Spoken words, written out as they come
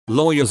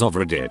Lawyers of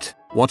Reddit,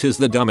 what is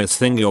the dumbest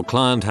thing your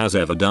client has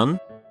ever done?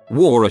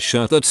 Wore a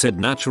shirt that said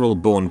natural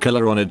born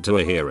killer on it to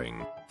a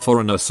hearing.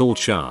 For an assault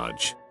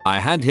charge. I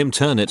had him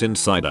turn it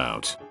inside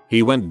out.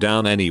 He went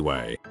down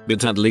anyway,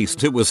 but at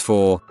least it was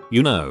for,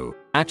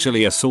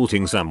 actually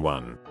assaulting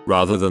someone,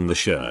 rather than the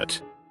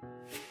shirt.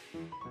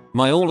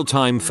 My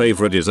all-time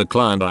favorite is a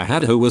client I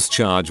had who was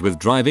charged with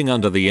driving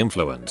under the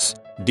influence,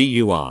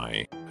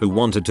 DUI, who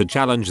wanted to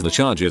challenge the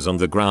charges on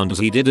the grounds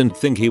he didn't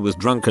think he was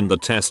drunk and the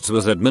tests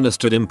was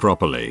administered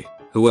improperly,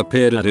 who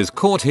appeared at his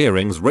court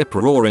hearings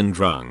rip-roaring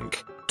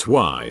drunk,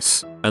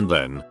 twice, and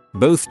then,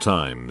 both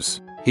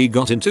times, he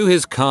got into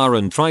his car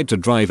and tried to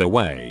drive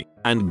away,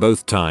 and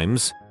both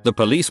times, the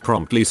police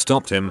promptly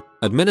stopped him,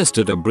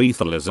 administered a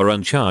breathalyzer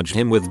and charged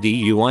him with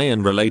DUI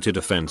and related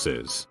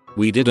offenses.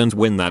 We didn't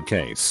win that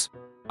case.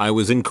 I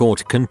was in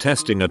court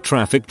contesting a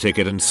traffic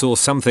ticket and saw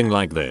something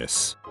like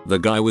this. The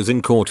guy was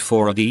in court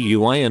for a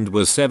DUI and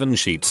was 7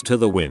 sheets to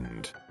the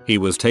wind. He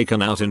was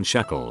taken out in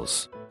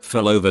shackles.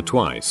 Fell over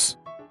twice.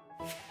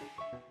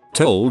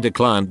 Told a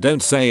client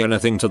don't say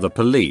anything to the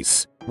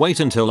police. Wait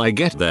until I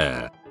get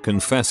there.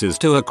 Confesses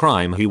to a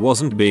crime he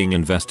wasn't being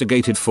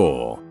investigated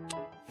for.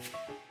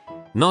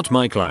 Not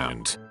my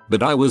client,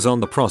 but I was on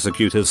the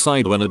prosecutor's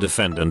side when a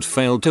defendant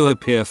failed to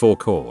appear for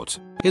court.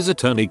 His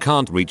attorney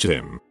can't reach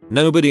him.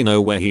 Nobody know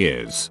where he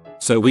is.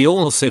 So we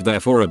all sit there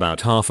for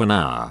about half an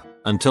hour,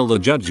 until the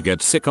judge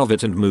gets sick of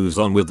it and moves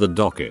on with the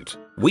docket.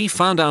 We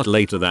found out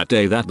later that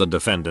day that the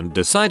defendant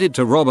decided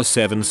to rob a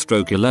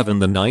 7/11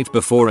 the night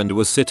before and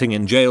was sitting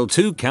in jail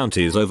 2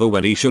 counties over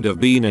when he should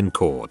have been in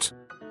court.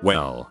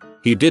 Well,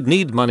 he did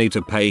need money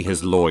to pay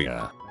his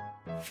lawyer.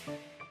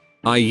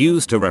 I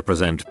used to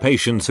represent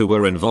patients who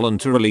were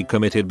involuntarily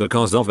committed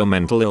because of a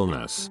mental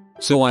illness,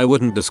 so I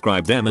wouldn't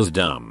describe them as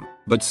dumb,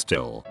 but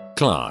still.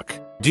 Clerk,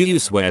 do you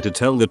swear to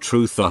tell the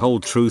truth, the whole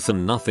truth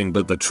and nothing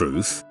but the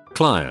truth?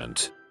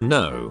 Client,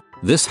 no,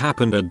 this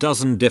happened a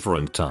dozen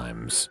different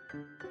times.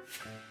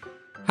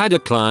 Had a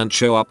client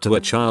show up to a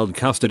child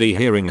custody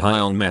hearing high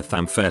on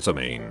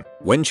methamphetamine.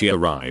 When she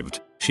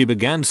arrived, she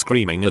began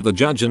screaming at the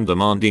judge and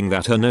demanding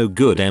that her no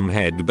good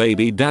M-head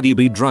baby daddy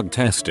be drug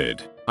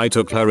tested. I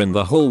took her in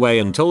the hallway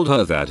and told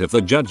her that if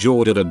the judge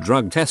ordered a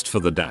drug test for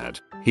the dad,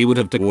 he would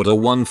have to order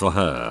one for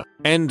her.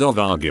 End of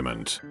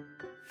argument.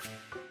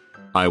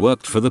 I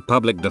worked for the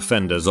public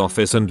defender's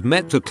office and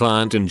met the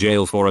client in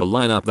jail for a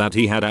lineup that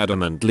he had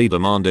adamantly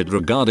demanded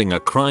regarding a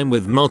crime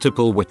with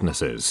multiple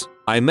witnesses.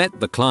 I met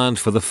the client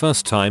for the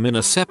first time in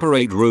a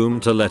separate room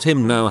to let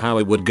him know how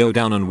it would go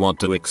down and what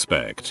to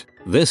expect.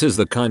 This is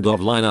the kind of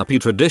lineup you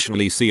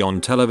traditionally see on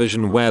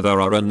television where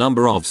there are a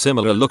number of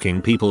similar looking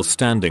people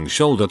standing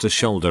shoulder to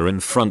shoulder in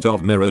front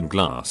of mirrored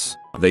glass.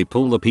 They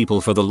pull the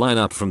people for the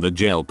lineup from the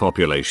jail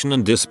population,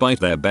 and despite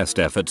their best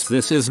efforts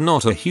this is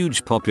not a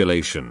huge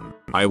population.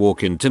 I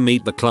walk in to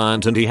meet the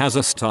client and he has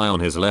a sty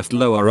on his left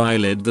lower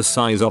eyelid the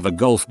size of a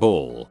golf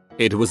ball.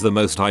 It was the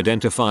most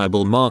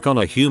identifiable mark on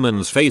a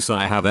human's face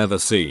I have ever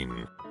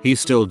seen. He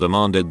still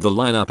demanded the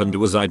lineup and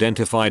was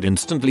identified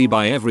instantly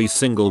by every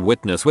single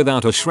witness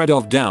without a shred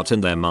of doubt in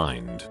their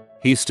mind.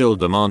 He still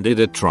demanded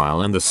a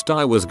trial and the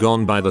sty was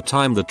gone by the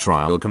time the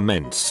trial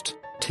commenced.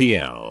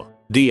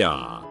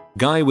 TLDR.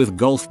 Guy with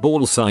golf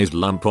ball sized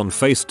lump on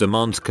face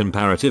demands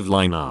comparative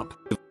lineup.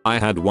 I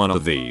had one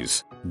of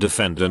these.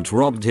 Defendant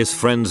robbed his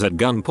friends at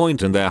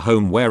gunpoint in their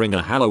home wearing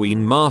a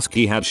Halloween mask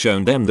he had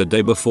shown them the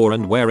day before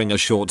and wearing a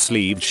short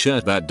sleeved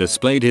shirt that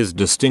displayed his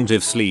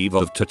distinctive sleeve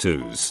of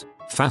tattoos.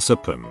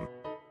 Fascipum.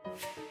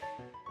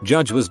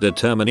 Judge was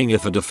determining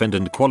if a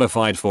defendant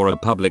qualified for a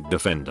public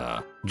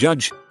defender.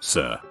 Judge,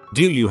 sir,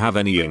 do you have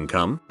any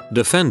income?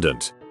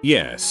 Defendant,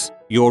 yes,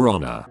 Your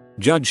Honor.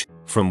 Judge,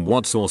 from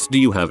what source do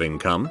you have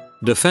income?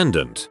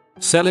 Defendant,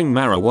 selling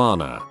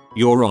marijuana,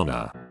 Your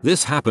Honor.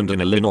 This happened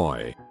in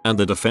Illinois, and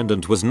the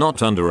defendant was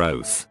not under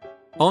oath.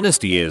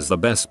 Honesty is the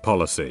best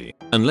policy,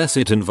 unless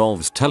it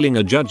involves telling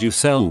a judge you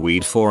sell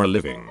weed for a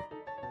living.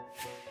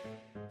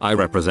 I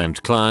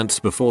represent clients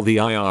before the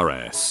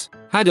IRS.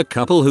 Had a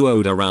couple who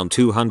owed around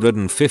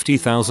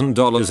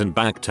 $250,000 in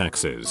back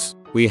taxes.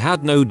 We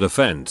had no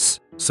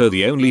defense, so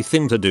the only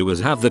thing to do was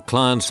have the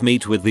clients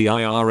meet with the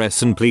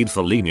IRS and plead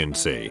for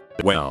leniency.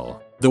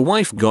 Well, the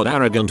wife got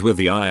arrogant with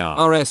the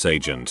IRS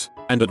agent,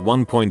 and at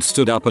one point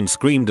stood up and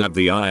screamed at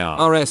the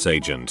IRS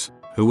agent,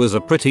 who was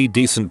a pretty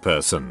decent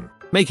person,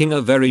 making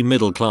a very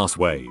middle-class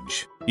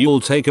wage.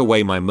 "You'll take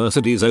away my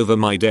Mercedes over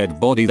my dead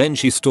body." Then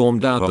she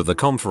stormed out of the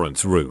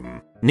conference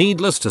room.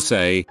 Needless to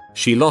say,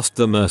 she lost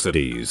the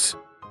Mercedes.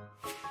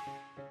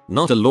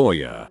 Not a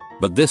lawyer,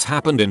 but this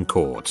happened in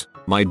court.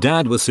 My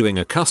dad was suing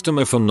a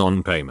customer for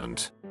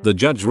non-payment. The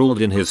judge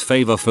ruled in his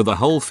favor for the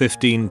whole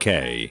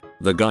 $15K.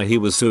 The guy he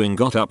was suing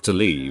got up to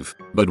leave,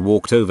 but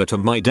walked over to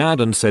my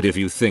dad and said, "If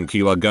you think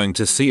you are going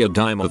to see a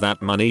dime of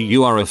that money,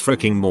 you are a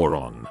freaking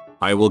moron.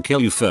 I will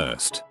kill you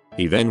first."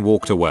 He then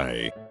walked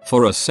away.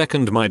 For a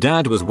second my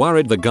dad was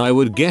worried the guy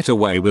would get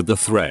away with the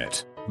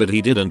threat, but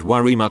he didn't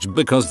worry much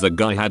because the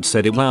guy had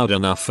said it loud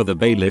enough for the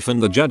bailiff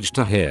and the judge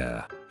to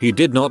hear. He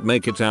did not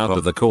make it out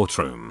of the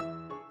courtroom.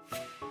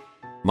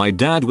 My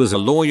dad was a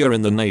lawyer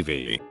in the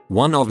Navy.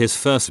 One of his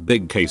first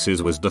big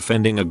cases was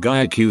defending a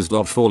guy accused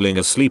of falling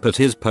asleep at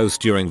his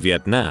post during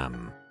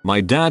Vietnam.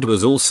 My dad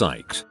was all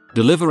psyched,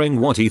 delivering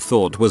what he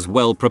thought was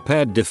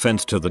well-prepared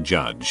defense to the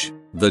judge.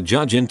 The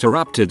judge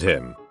interrupted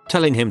him,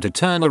 telling him to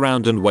turn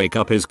around and wake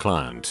up his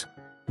client.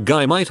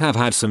 Guy might have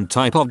had some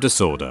type of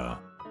disorder.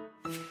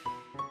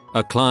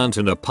 A client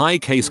in a pie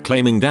case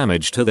claiming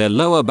damage to their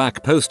lower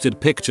back posted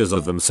pictures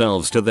of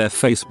themselves to their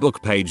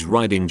Facebook page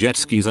riding jet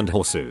skis and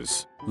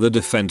horses. The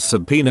defense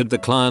subpoenaed the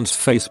client's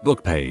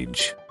Facebook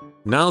page.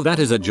 Now that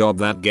is a job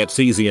that gets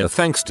easier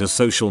thanks to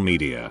social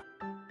media.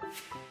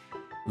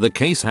 The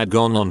case had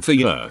gone on for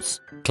years.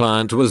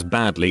 Client was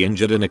badly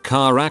injured in a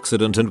car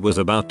accident and was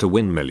about to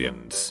win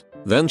millions.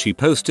 Then she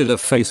posted a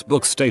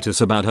Facebook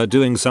status about her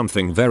doing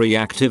something very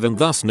active and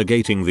thus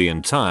negating the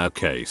entire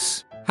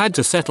case. Had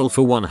to settle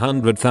for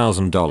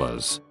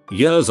 $100,000.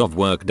 Years of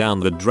work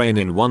down the drain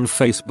in one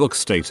Facebook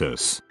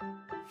status.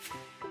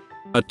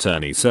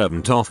 Attorney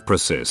servant of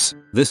process.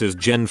 This is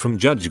Jen from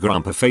Judge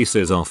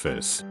Grumpaface's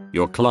office.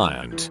 Your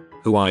client,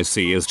 who I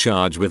see is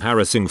charged with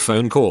harassing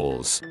phone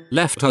calls,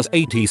 left us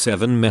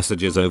 87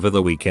 messages over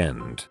the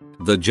weekend.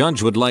 The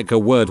judge would like a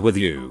word with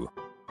you.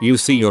 You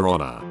see, Your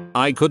Honor,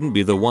 I couldn't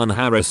be the one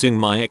harassing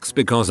my ex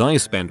because I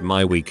spent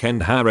my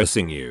weekend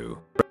harassing you.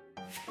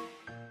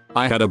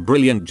 I had a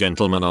brilliant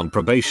gentleman on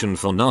probation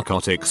for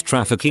narcotics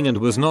trafficking and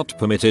was not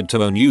permitted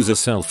to use a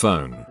cell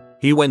phone.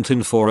 He went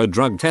in for a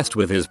drug test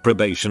with his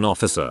probation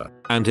officer,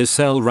 and his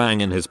cell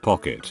rang in his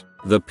pocket.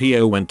 The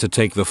PO went to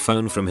take the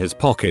phone from his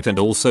pocket and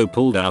also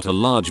pulled out a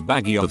large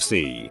baggie of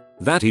C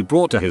that he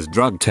brought to his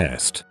drug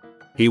test.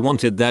 He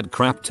wanted that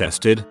crap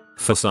tested,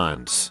 for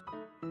science.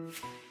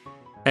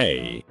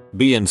 A,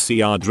 B and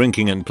C are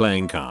drinking and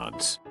playing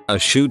cards. A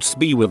shoots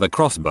B with a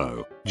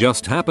crossbow,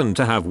 just happened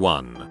to have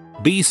one.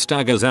 B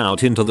staggers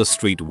out into the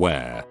street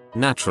where,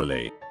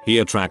 naturally, he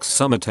attracts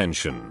some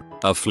attention.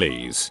 A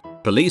flees.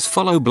 Police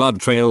follow blood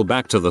trail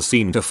back to the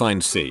scene to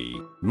find C,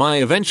 my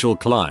eventual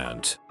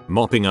client,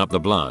 mopping up the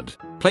blood,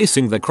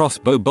 placing the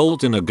crossbow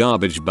bolt in a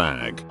garbage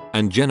bag,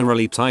 and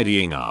generally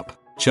tidying up,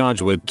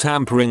 charged with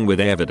tampering with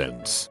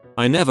evidence.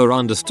 I never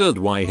understood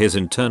why his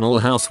internal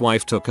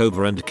housewife took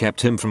over and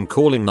kept him from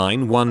calling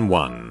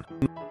 911.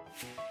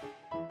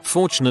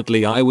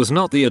 Fortunately, I was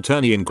not the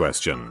attorney in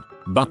question,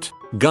 but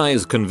guy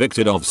is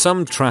convicted of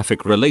some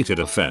traffic-related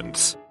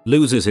offense,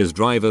 loses his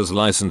driver's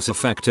license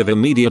effective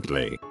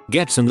immediately,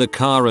 gets in the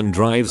car and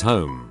drives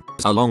home,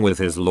 along with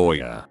his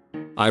lawyer.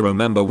 I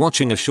remember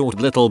watching a short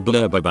little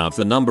blurb about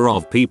the number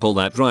of people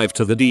that drive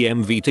to the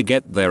DMV to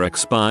get their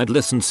expired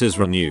licenses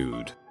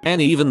renewed,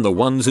 and even the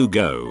ones who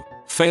go,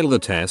 fail the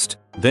test,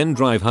 then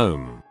drive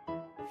home.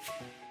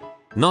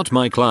 Not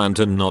my client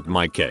and not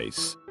my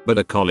case, but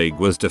a colleague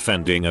was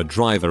defending a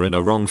driver in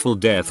a wrongful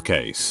death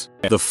case.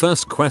 The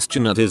first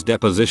question at his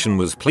deposition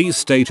was, please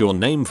state your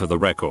name for the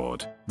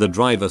record. The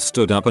driver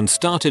stood up and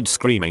started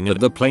screaming at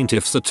the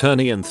plaintiff's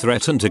attorney and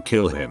threatened to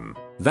kill him.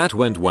 That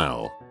went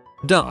well.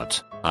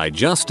 I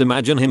just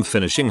imagine him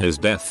finishing his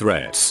death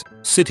threats,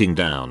 sitting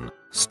down,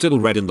 still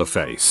red in the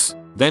face,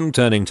 then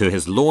turning to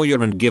his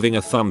lawyer and giving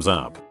a thumbs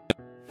up.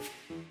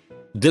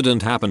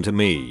 Didn't happen to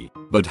me,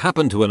 but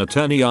happened to an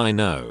attorney I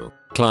know.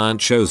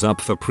 Client shows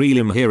up for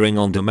prelim hearing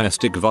on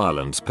domestic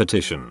violence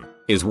petition,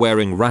 is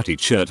wearing ratty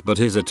shirt but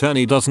his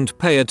attorney doesn't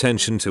pay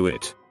attention to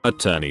it.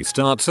 Attorney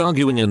starts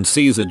arguing and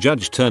sees a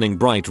judge turning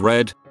bright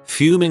red,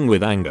 fuming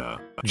with anger.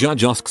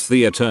 Judge asks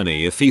the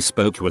attorney if he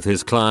spoke with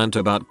his client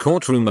about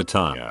courtroom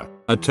attire.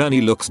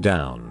 Attorney looks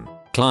down.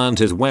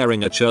 Client is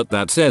wearing a shirt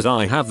that says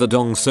I have the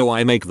dong so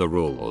I make the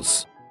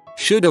rules.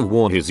 Should have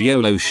worn his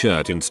YOLO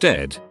shirt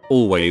instead,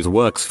 always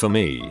works for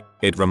me.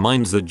 It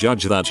reminds the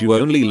judge that you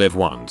only live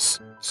once,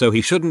 so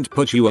he shouldn't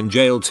put you in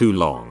jail too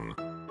long.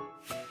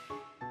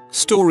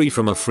 Story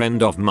from a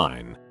friend of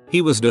mine.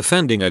 He was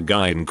defending a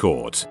guy in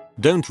court.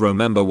 Don't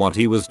remember what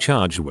he was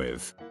charged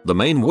with. The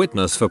main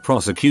witness for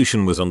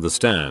prosecution was on the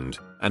stand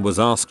and was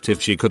asked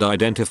if she could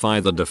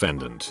identify the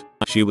defendant.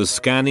 She was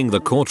scanning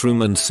the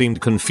courtroom and seemed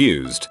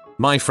confused.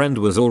 My friend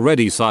was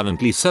already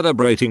silently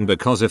celebrating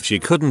because if she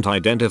couldn't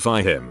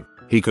identify him,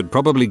 he could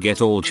probably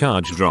get all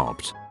charge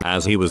dropped.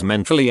 As he was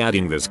mentally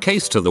adding this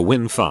case to the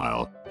win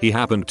file, he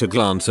happened to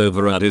glance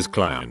over at his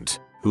client,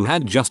 who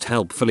had just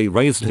helpfully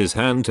raised his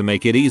hand to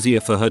make it easier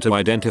for her to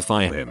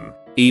identify him.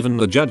 Even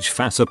the judge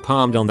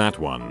palmed on that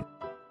one.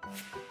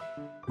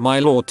 My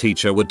law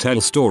teacher would tell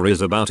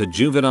stories about a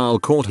juvenile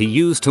court he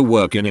used to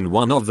work in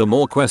one of the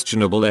more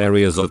questionable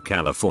areas of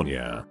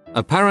California.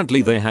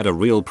 Apparently they had a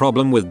real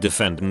problem with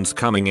defendants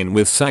coming in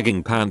with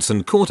sagging pants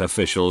and court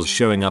officials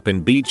showing up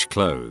in beach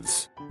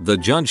clothes. The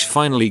judge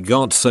finally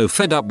got so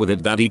fed up with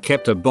it that he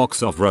kept a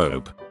box of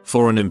rope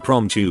for an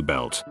impromptu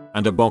belt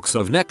and a box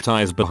of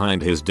neckties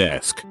behind his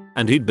desk,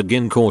 and he'd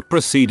begin court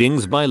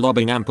proceedings by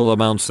lobbing ample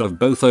amounts of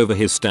both over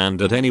his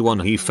stand at anyone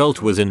he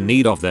felt was in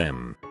need of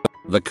them.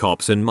 The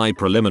cops in my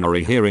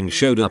preliminary hearing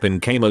showed up in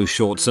camo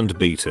shorts and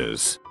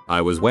beaters.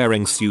 I was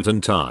wearing suit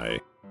and tie.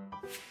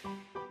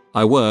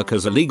 I work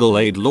as a legal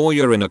aid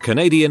lawyer in a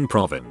Canadian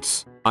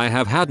province. I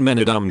have had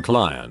many dumb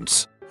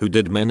clients who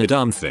did many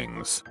dumb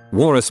things,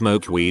 wore a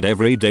smoke weed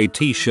every day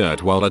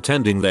t-shirt while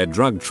attending their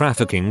drug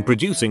trafficking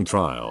producing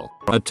trial,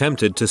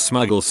 attempted to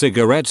smuggle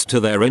cigarettes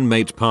to their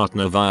inmate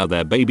partner via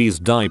their baby's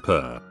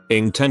diaper,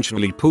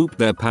 intentionally pooped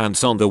their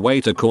pants on the way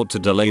to court to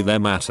delay their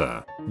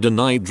matter,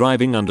 denied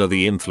driving under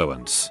the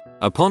influence.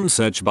 Upon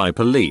search by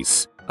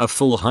police, a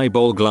full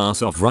highball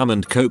glass of rum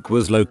and coke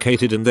was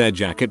located in their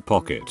jacket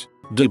pocket,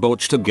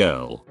 debauched a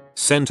girl,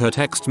 sent her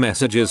text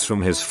messages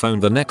from his phone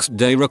the next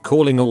day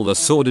recalling all the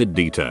sordid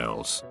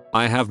details.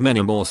 I have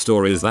many more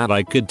stories that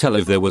I could tell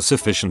if there was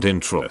sufficient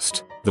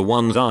interest. The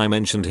ones I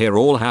mentioned here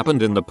all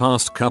happened in the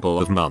past couple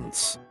of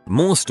months.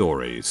 More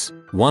stories.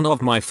 One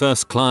of my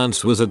first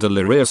clients was a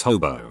delirious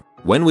hobo.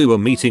 When we were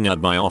meeting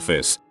at my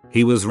office,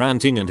 he was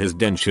ranting and his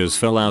dentures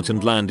fell out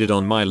and landed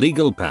on my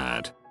legal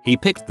pad. He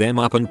picked them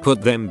up and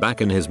put them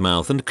back in his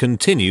mouth and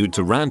continued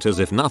to rant as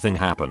if nothing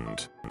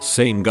happened.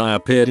 Same guy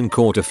appeared in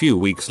court a few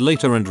weeks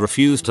later and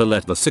refused to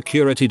let the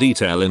security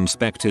detail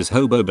inspect his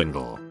hobo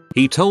bindle.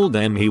 He told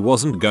them he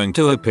wasn't going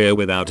to appear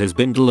without his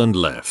bindle and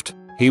left.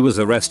 He was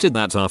arrested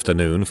that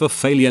afternoon for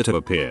failure to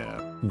appear.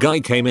 Guy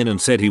came in and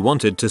said he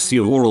wanted to see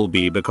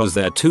Oral-B because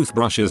their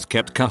toothbrushes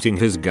kept cutting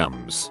his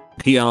gums.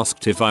 He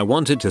asked if I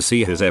wanted to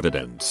see his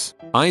evidence.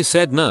 I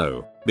said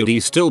no, but he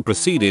still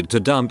proceeded to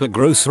dump a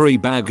grocery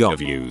bag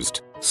of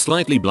used,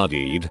 slightly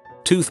bloodied,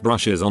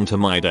 toothbrushes onto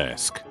my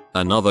desk.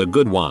 Another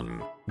good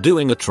one.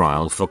 Doing a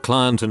trial for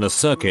client in a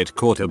circuit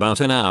court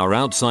about an hour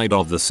outside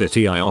of the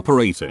city I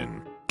operate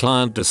in.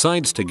 Client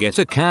decides to get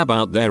a cab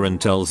out there and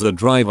tells the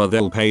driver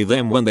they'll pay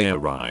them when they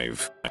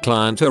arrive.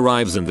 Client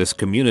arrives in this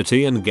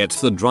community and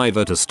gets the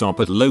driver to stop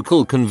at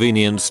local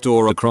convenience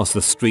store across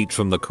the street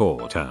from the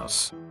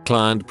courthouse.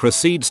 Client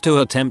proceeds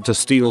to attempt to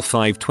steal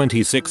 5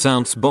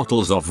 26-ounce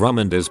bottles of rum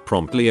and is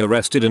promptly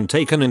arrested and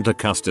taken into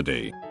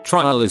custody.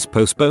 Trial is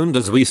postponed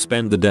as we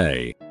spend the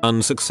day,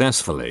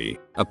 unsuccessfully,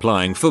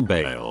 applying for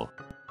bail.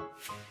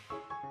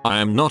 I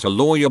am not a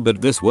lawyer,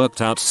 but this worked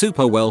out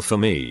super well for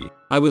me.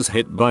 I was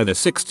hit by the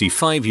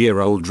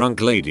 65-year-old drunk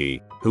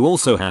lady, who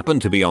also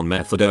happened to be on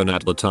methadone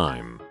at the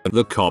time.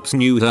 The cops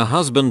knew her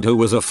husband, who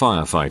was a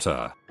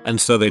firefighter, and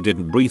so they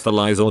didn't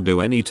breathalyze or do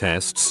any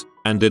tests,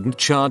 and didn't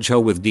charge her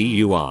with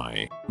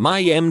DUI.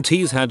 My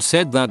MTs had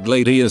said that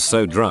lady is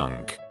so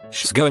drunk,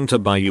 she's going to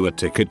buy you a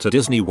ticket to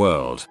Disney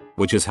World,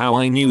 which is how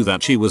I knew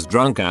that she was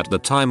drunk at the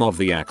time of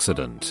the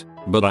accident.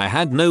 But I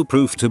had no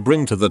proof to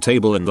bring to the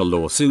table in the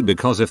lawsuit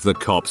because if the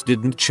cops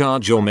didn't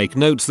charge or make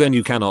notes, then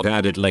you cannot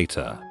add it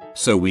later.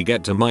 So we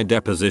get to my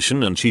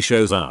deposition and she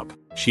shows up.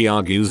 She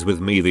argues with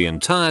me the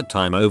entire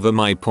time over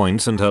my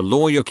points and her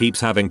lawyer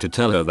keeps having to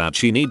tell her that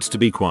she needs to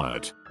be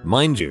quiet.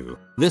 Mind you,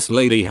 this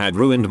lady had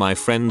ruined my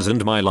friends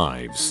and my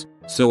lives.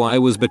 So I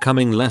was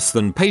becoming less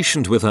than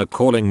patient with her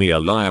calling me a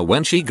liar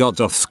when she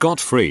got off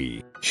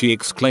scot-free. She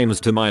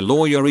exclaims to my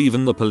lawyer,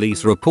 even the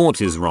police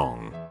report is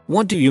wrong.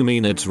 What do you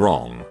mean it's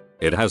wrong?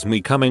 It has me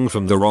coming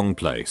from the wrong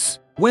place.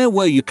 Where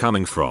were you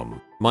coming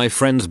from? My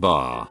friend's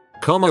bar.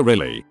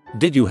 Really?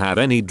 Did you have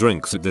any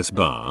drinks at this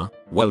bar?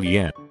 Well,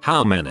 yeah.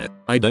 How many?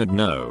 I don't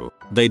know.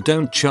 They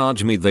don't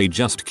charge me, they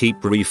just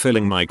keep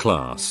refilling my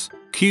class.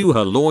 Cue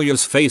her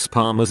lawyer's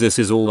facepalm as this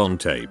is all on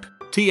tape.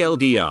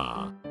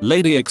 TLDR.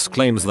 Lady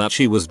exclaims that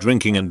she was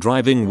drinking and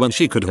driving when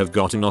she could have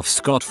gotten off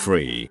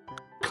scot-free.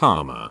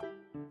 Karma.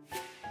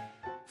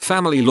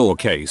 Family law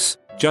case.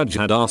 Judge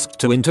had asked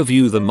to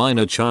interview the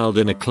minor child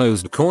in a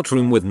closed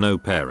courtroom with no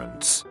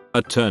parents.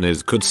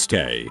 Attorneys could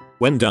stay.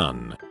 When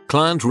done,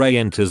 client Ray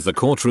enters the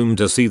courtroom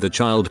to see the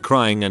child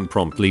crying and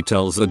promptly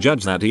tells the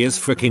judge that he is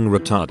freaking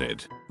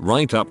retarded.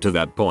 Right up to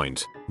that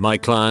point, my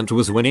client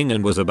was winning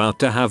and was about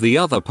to have the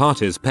other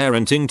party's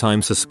parenting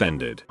time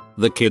suspended.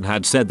 The kid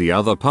had said the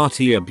other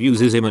party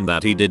abuses him and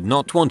that he did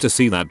not want to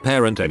see that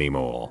parent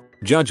anymore.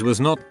 Judge was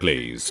not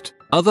pleased.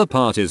 Other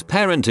party's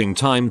parenting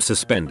time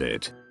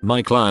suspended.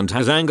 My client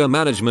has anger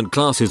management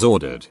classes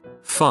ordered,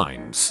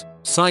 fines,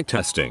 psych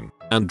testing,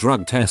 and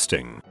drug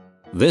testing.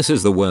 This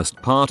is the worst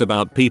part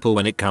about people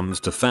when it comes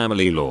to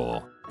family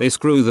law. They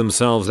screw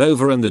themselves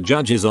over and the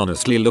judge is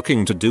honestly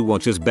looking to do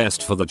what is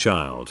best for the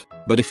child.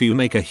 But if you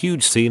make a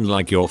huge scene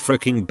like you're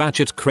freaking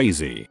batshit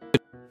crazy.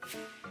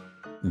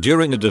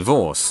 During a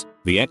divorce,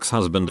 the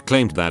ex-husband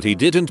claimed that he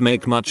didn't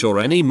make much or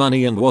any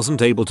money and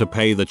wasn't able to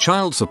pay the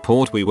child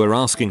support we were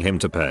asking him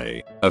to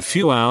pay. A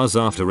few hours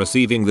after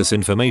receiving this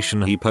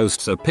information, he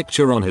posts a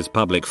picture on his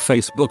public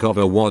Facebook of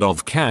a wad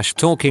of cash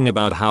talking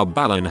about how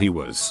ballin' he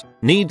was.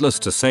 Needless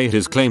to say,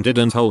 his claim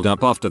didn't hold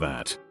up after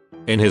that.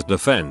 In his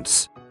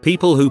defense,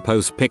 people who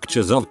post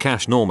pictures of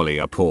cash normally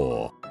are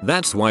poor.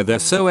 That's why they're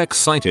so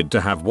excited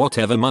to have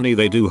whatever money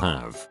they do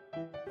have.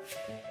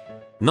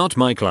 Not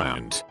my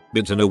client,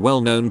 but in a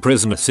well-known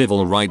prisoner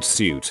civil rights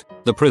suit,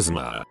 the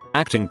prisoner,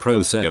 acting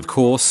pro se of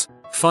course,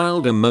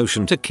 filed a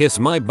motion to kiss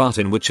my butt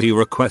in which he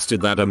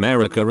requested that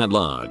America at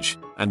large,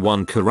 and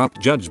one corrupt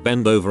judge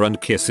bend over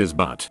and kiss his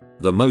butt.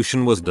 The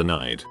motion was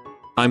denied.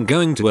 I'm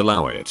going to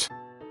allow it.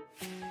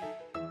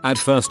 At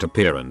first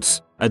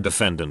appearance, a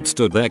defendant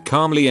stood there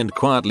calmly and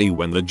quietly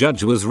when the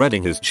judge was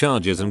reading his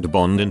charges and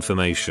bond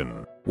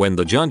information. When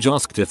the judge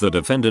asked if the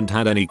defendant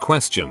had any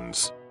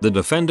questions, the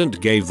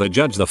defendant gave the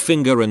judge the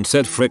finger and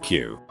said, "Frick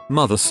you,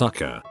 mother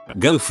sucker,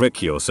 go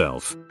frick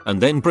yourself," and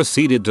then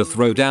proceeded to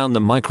throw down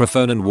the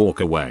microphone and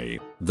walk away.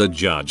 The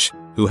judge,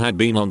 who had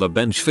been on the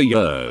bench for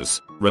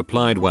years,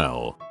 replied,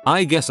 "Well,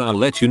 I guess I'll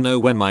let you know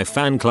when my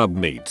fan club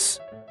meets."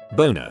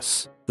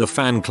 Bonus: the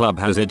fan club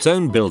has its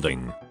own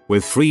building,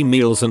 with free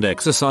meals and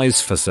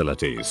exercise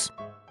facilities.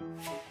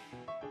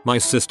 My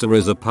sister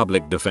is a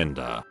public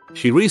defender.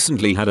 She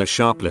recently had a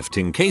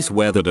shoplifting case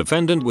where the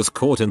defendant was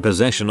caught in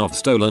possession of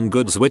stolen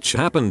goods which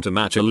happened to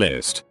match a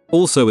list,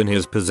 also in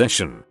his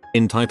possession,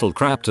 entitled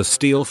 "Crap to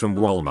Steal from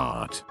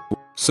Walmart."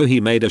 So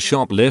he made a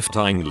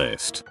shoplifting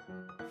list.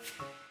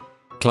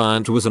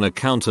 Client was an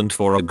accountant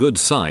for a good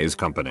size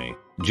company.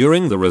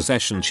 During the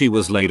recession she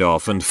was laid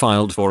off and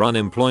filed for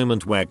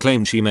unemployment where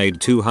claimed she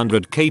made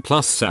 $200k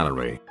plus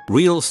salary.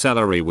 Real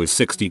salary was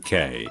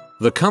 $60k.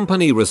 The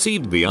company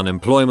received the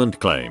unemployment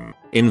claim,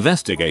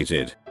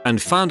 investigated,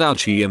 and found out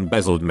she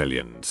embezzled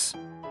millions.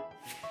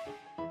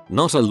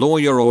 Not a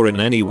lawyer or in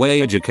any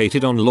way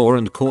educated on law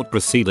and court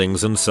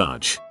proceedings and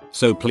such,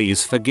 so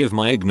please forgive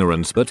my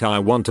ignorance, but I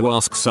want to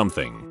ask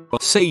something.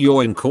 Say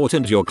you're in court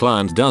and your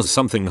client does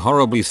something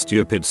horribly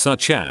stupid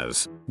such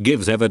as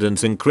gives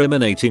evidence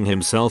incriminating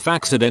himself,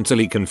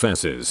 accidentally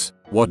confesses.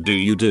 What do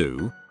you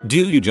do?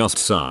 Do you just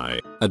sigh,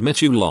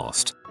 admit you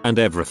lost, and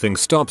everything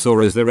stops,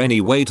 or is there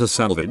any way to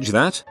salvage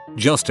that?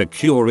 Just a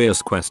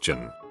curious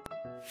question.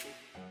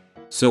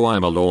 So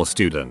I'm a law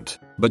student,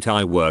 but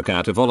I work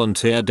at a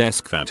volunteer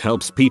desk that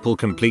helps people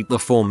complete the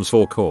forms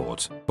for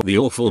court. The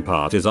awful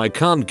part is I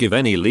can't give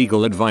any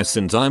legal advice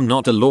since I'm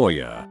not a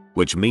lawyer,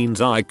 which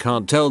means I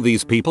can't tell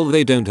these people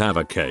they don't have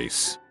a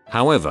case.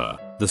 However,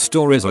 the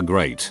stories are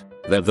great.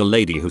 They're the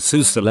lady who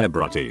sues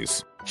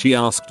celebrities. She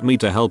asked me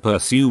to help her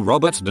sue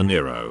Robert De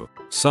Niro.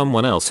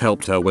 Someone else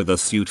helped her with a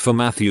suit for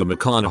Matthew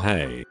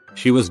McConaughey.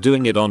 She was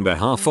doing it on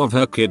behalf of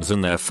her kids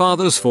and their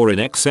fathers for in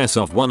excess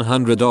of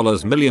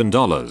 $100 million.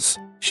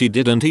 She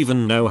didn't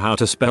even know how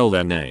to spell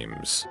their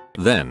names.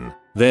 Then,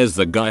 there's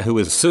the guy who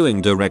is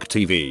suing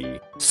DirecTV,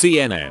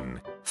 CNN,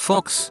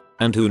 Fox,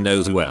 and who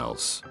knows who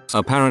else.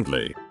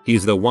 Apparently,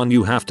 he's the one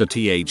you have to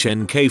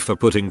THNK for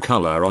putting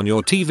color on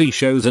your TV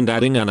shows and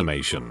adding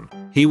animation.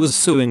 He was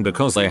suing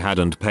because they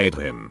hadn't paid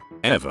him,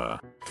 ever.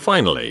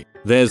 Finally,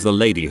 there's the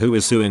lady who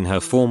is suing her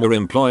former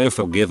employer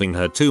for giving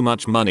her too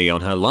much money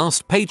on her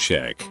last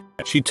paycheck.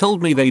 She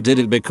told me they did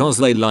it because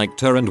they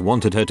liked her and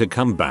wanted her to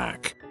come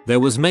back. There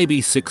was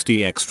maybe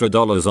 $60 extra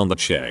on the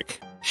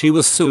check. She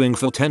was suing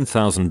for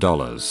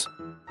 $10,000.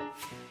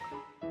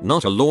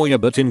 Not a lawyer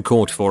but in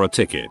court for a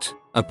ticket.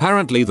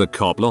 Apparently the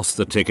cop lost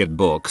the ticket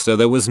book, so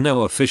there was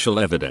no official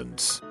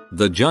evidence.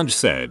 The judge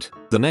said,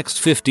 "The next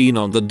 15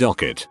 on the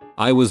docket.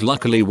 I was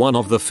luckily one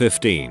of the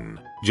 15.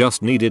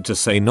 Just needed to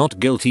say not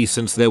guilty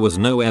since there was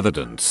no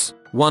evidence."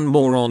 One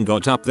moron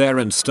got up there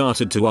and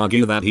started to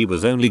argue that he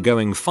was only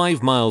going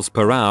 5 miles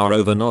per hour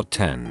over, not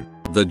 10.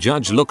 The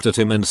judge looked at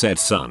him and said,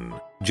 "Son,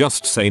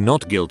 just say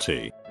not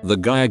guilty." The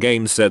guy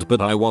again said,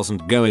 "But I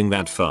wasn't going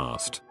that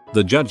fast."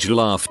 The judge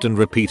laughed and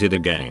repeated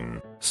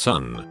again,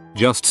 "Son,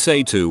 just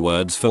say 2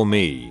 words for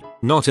me,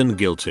 not in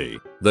guilty."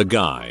 The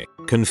guy,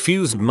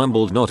 confused,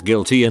 mumbled not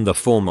guilty in the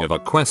form of a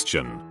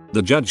question.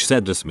 The judge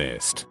said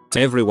dismissed.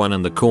 Everyone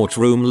in the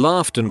courtroom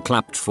laughed and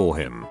clapped for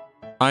him.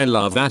 I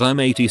love that I'm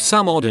 80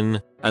 some odd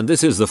in, and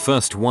this is the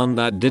first one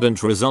that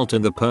didn't result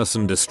in the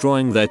person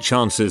destroying their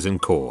chances in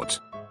court.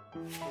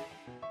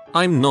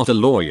 I'm not a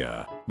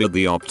lawyer, but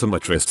the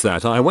optometrist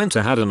that I went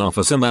to had an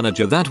officer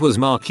manager that was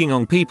marking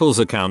on people's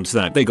accounts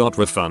that they got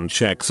refund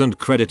checks and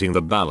crediting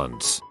the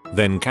balance,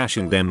 then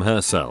cashing them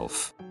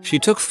herself. She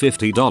took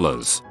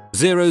 $50,000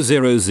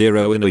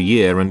 in a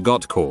year and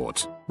got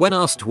caught. When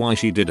asked why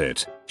she did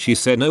it, she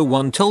said, "No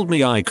one told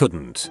me I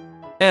couldn't."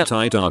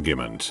 Airtight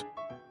argument.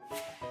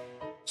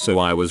 So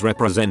I was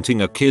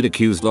representing a kid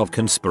accused of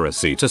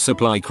conspiracy to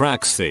supply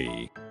crack.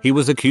 He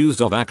was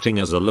accused of acting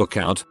as a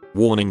lookout,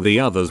 warning the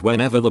others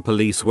whenever the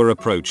police were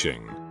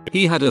approaching.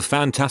 He had a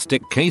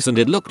fantastic case and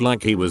it looked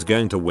like he was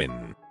going to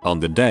win. On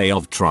the day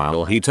of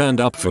trial he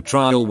turned up for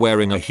trial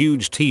wearing a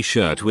huge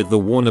t-shirt with the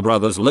Warner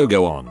Brothers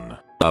logo on.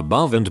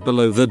 Above and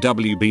below the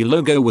WB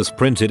logo was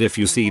printed, "If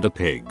you see the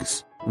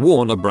pigs,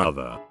 Warner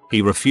Brother."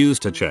 He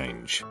refused to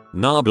change.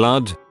 Nah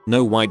blood,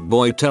 no white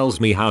boy tells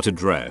me how to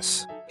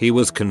dress. He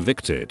was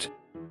convicted.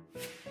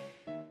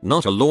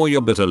 Not a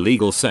lawyer but a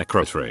legal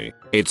secretary.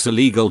 It's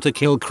illegal to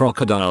kill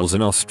crocodiles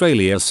in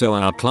Australia, so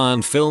our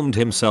client filmed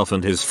himself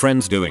and his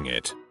friends doing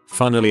it.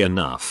 Funnily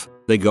enough,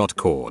 they got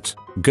caught.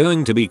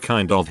 Going to be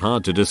kind of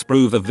hard to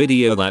disprove a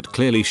video that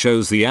clearly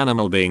shows the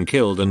animal being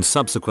killed and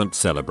subsequent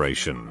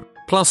celebration.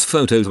 Plus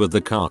photos with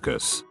the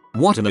carcass.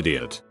 What an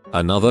idiot.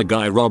 Another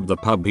guy robbed the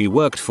pub he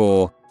worked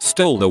for,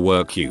 stole the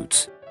work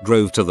ute,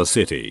 drove to the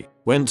city,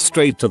 went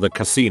straight to the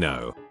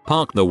casino,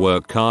 parked the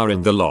work car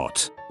in the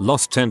lot,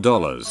 lost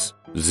 $10,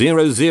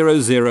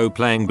 000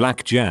 playing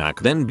blackjack,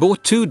 then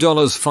bought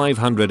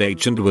 $2.500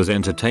 each and was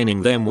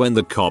entertaining them when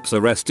the cops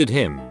arrested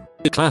him.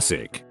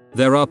 Classic.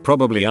 There are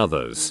probably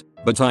others,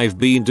 but I've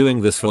been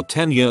doing this for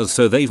 10 years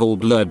so they've all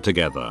blurred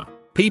together.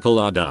 People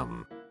are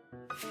dumb.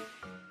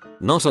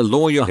 Not a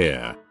lawyer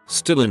here,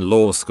 still in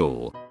law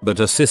school, but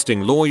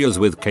assisting lawyers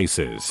with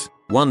cases.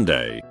 One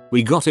day,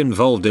 we got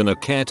involved in a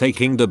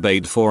caretaking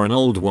debate for an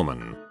old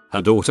woman.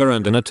 Her daughter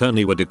and an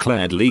attorney were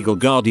declared legal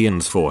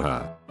guardians for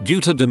her,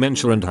 due to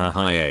dementia and her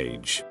high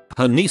age.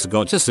 Her niece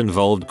got us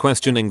involved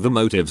questioning the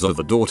motives of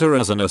the daughter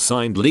as an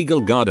assigned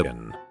legal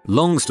guardian.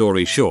 Long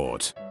story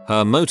short,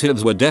 her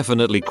motives were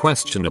definitely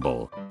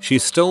questionable. She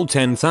stole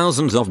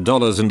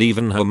 $10,000s and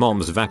even her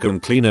mom's vacuum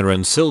cleaner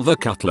and silver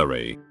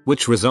cutlery,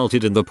 which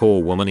resulted in the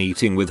poor woman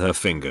eating with her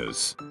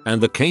fingers. And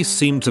the case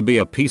seemed to be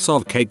a piece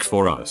of cake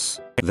for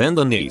us. Then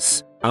the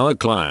niece, our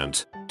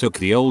client, took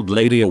the old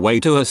lady away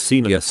to a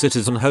senior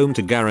citizen home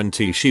to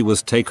guarantee she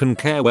was taken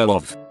care well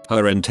of.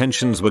 Her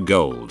intentions were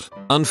gold.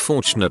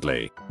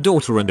 Unfortunately,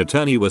 daughter and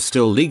attorney were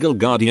still legal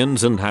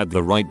guardians and had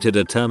the right to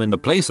determine the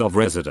place of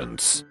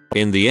residence.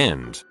 In the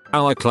end,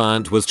 our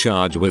client was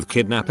charged with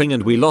kidnapping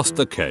and we lost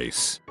the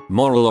case.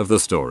 Moral of the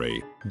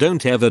story: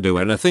 don't ever do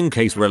anything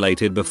case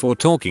related before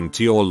talking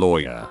to your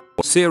lawyer.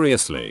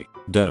 Seriously,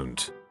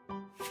 don't.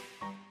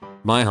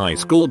 My high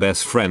school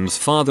best friend's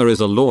father is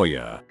a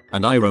lawyer,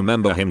 and I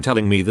remember him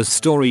telling me this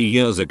story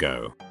years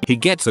ago. He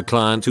gets a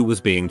client who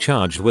was being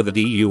charged with a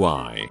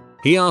DUI.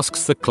 He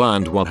asks the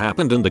client what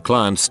happened and the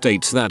client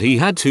states that he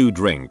had 2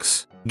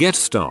 drinks, gets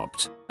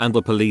stopped, and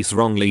the police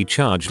wrongly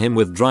charged him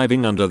with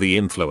driving under the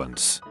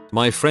influence.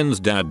 My friend's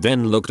dad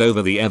then looked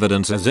over the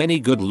evidence as any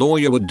good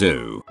lawyer would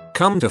do.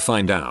 Come to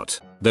find out,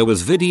 there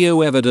was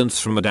video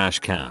evidence from a dash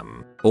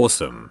cam.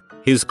 Awesome.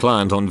 His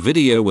client on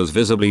video was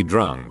visibly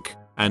drunk,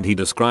 and he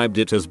described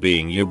it as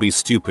being "you'd be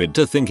stupid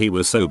to think he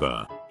was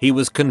sober." He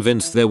was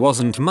convinced there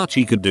wasn't much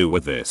he could do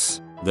with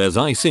this. There's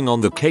icing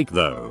on the cake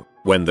though.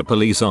 When the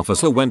police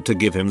officer went to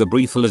give him the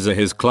breathalyzer,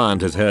 his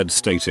client is heard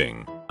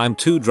stating, "I'm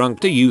too drunk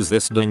to use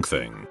this ding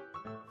thing."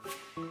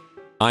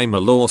 I'm a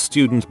law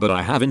student but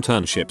I have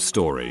internship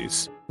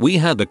stories. We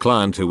had a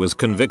client who was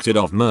convicted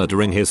of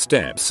murdering his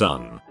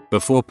stepson.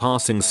 Before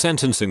passing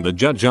sentencing, the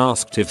judge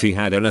asked if he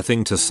had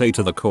anything to say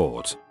to the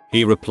court.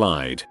 He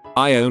replied,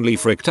 "I only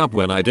fricked up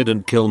when I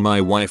didn't kill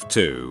my wife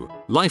too."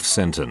 Life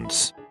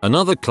sentence.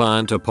 Another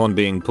client, upon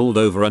being pulled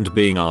over and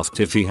being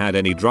asked if he had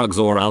any drugs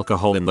or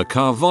alcohol in the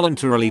car,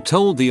 voluntarily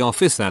told the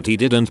office that he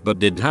didn't but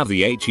did have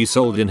the H he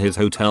sold in his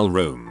hotel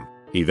room.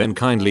 He then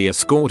kindly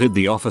escorted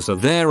the officer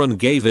there and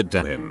gave it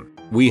to him.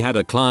 We had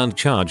a client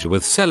charged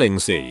with selling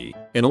C.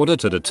 In order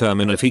to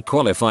determine if he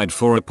qualified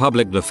for a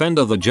public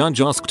defender, the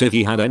judge asked if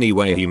he had any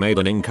way he made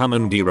an income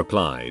and he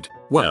replied,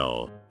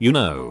 "Well, you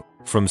know,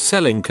 from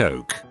selling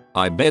coke,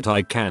 I bet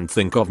I can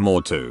think of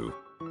more too."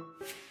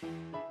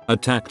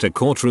 Attacked a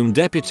courtroom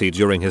deputy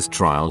during his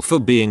trial for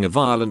being a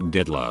violent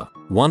diddler.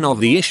 One of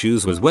the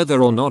issues was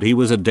whether or not he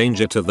was a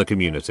danger to the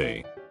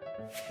community.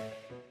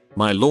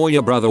 My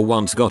lawyer brother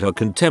once got a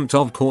contempt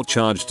of court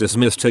charge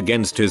dismissed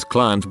against his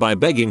client by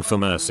begging for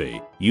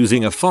mercy.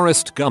 Using a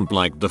Forrest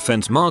Gump-like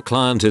defense, my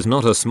client is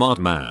not a smart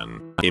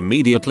man.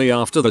 Immediately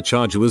after the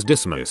charge was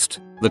dismissed,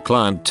 the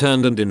client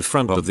turned and in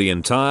front of the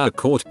entire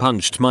court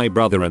punched my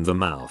brother in the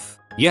mouth.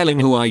 Yelling,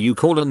 "Who are you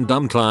callin'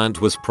 dumb?" Client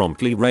was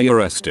promptly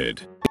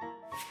rearrested.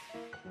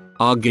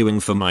 Arguing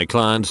for my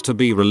client to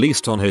be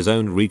released on his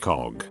own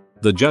recog.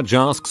 The judge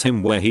asks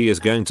him where he is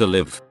going to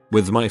live.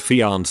 "With my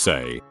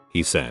fiance,"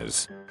 he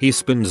says. He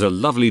spins a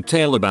lovely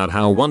tale about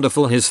how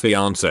wonderful his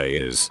fiance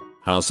is,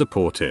 how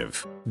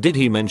supportive. Did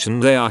he mention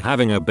they are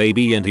having a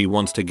baby and he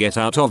wants to get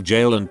out of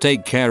jail and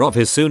take care of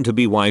his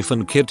soon-to-be wife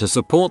and kid to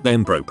support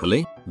them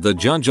properly? The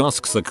judge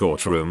asks the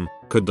courtroom,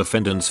 "Could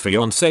defendant's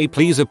fiance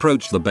please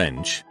approach the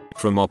bench?"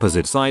 From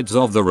opposite sides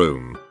of the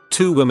room,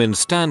 2 women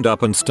stand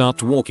up and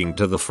start walking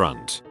to the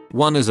front.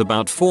 One is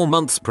about 4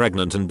 months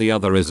pregnant and the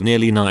other is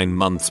nearly 9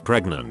 months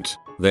pregnant.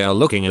 They are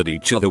looking at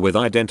each other with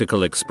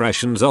identical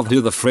expressions of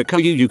 "Who the frick are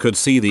you?" You could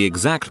see the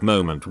exact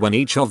moment when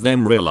each of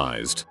them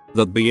realized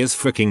that B is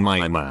fricking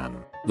my man.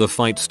 The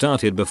fight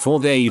started before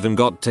they even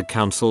got to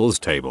counsel's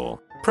table.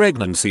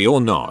 Pregnancy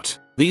or not,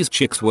 these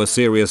chicks were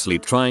seriously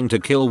trying to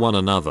kill one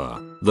another.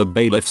 The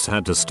bailiffs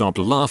had to stop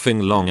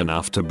laughing long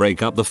enough to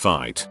break up the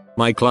fight.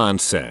 My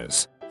client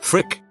says,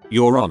 "Frick,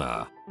 Your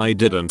Honor, I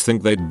didn't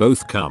think they'd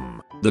both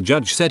come." The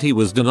judge said he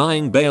was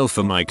denying bail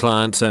for my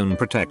client's own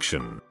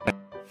protection.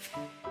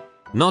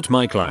 Not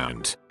my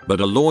client,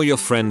 but a lawyer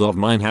friend of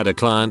mine had a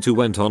client who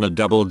went on a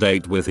double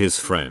date with his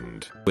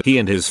friend. He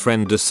and his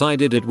friend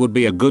decided it would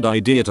be a good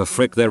idea to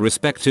frick their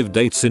respective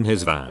dates in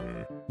his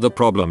van. The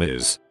problem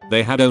is,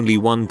 they had only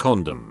one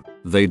condom.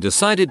 They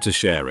decided to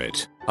share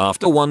it.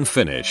 After one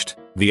finished,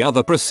 the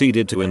other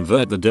proceeded to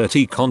invert the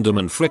dirty condom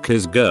and frick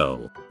his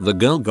girl. The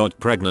girl got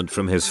pregnant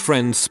from his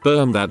friend's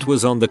sperm that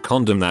was on the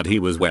condom that he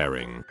was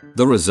wearing.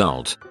 The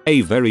result,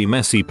 a very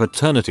messy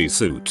paternity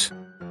suit.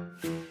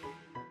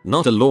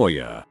 Not a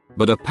lawyer,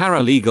 but a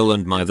paralegal,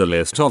 and the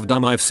list of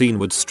dumb I've seen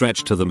would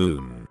stretch to the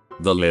moon.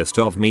 The list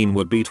of mean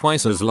would be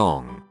twice as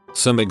long.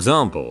 Some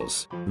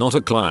examples: not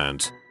a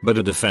client, but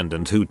a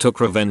defendant who took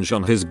revenge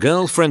on his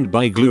girlfriend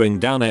by gluing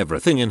down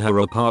everything in her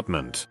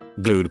apartment.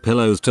 Glued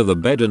pillows to the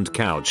bed and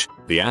couch,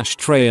 the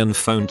ashtray and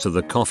phone to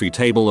the coffee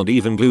table, and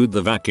even glued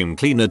the vacuum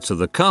cleaner to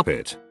the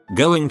carpet.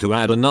 Going to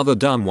add another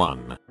dumb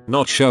one: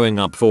 not showing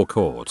up for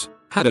court.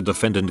 Had a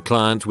defendant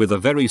client with a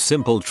very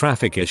simple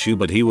traffic issue,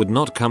 but he would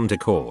not come to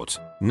court.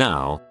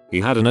 Now,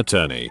 he had an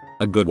attorney,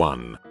 a good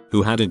one,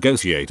 who had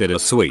negotiated a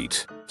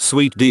sweet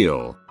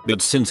deal,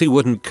 but since he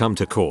wouldn't come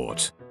to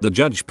court, the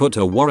judge put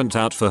a warrant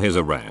out for his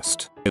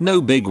arrest.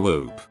 No big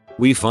whoop.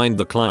 We find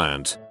the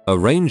client,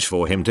 arrange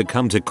for him to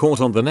come to court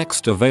on the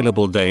next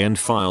available day, and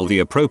file the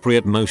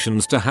appropriate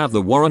motions to have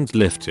the warrant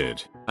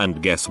lifted.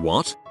 And guess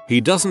what? He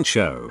doesn't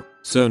show.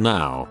 So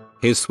now,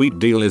 his sweet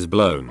deal is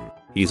blown.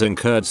 He's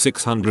incurred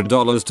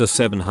 $600 to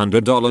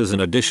 $700 in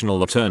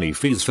additional attorney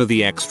fees for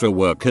the extra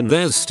work, and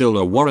there's still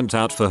a warrant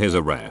out for his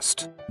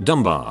arrest.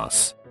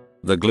 Dumbass.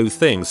 The glue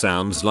thing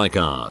sounds like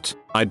art.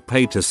 I'd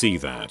pay to see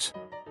that.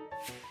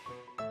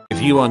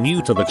 If you are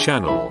new to the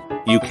channel,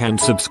 you can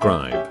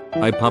subscribe.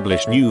 I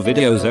publish new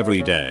videos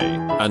every day.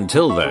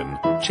 Until then,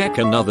 check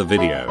another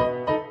video.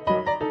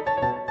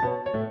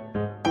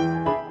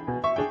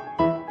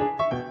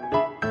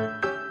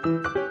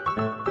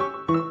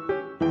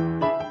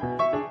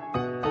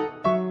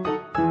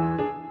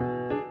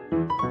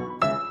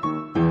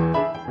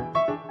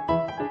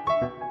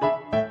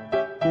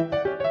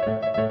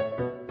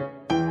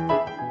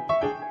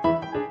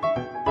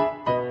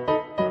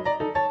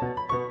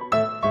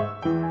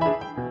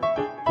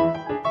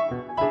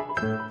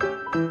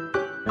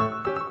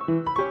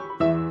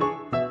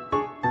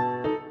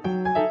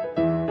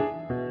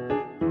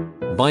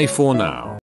 Bye for now.